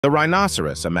The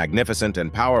rhinoceros, a magnificent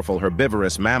and powerful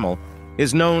herbivorous mammal,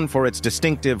 is known for its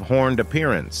distinctive horned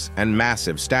appearance and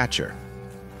massive stature.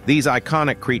 These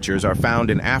iconic creatures are found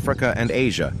in Africa and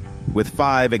Asia, with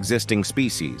 5 existing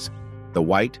species: the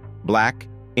white, black,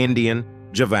 Indian,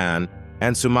 Javan,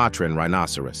 and Sumatran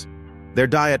rhinoceros. Their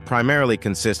diet primarily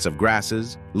consists of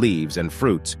grasses, leaves, and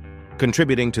fruits,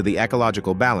 contributing to the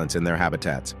ecological balance in their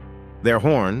habitats. Their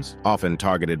horns, often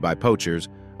targeted by poachers,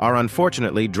 are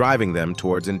unfortunately driving them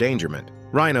towards endangerment.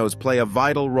 Rhinos play a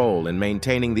vital role in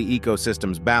maintaining the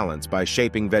ecosystem's balance by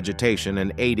shaping vegetation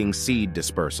and aiding seed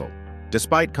dispersal.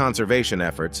 Despite conservation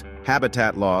efforts,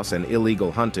 habitat loss and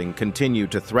illegal hunting continue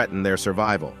to threaten their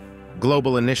survival.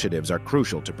 Global initiatives are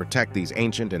crucial to protect these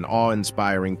ancient and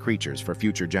awe-inspiring creatures for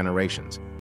future generations.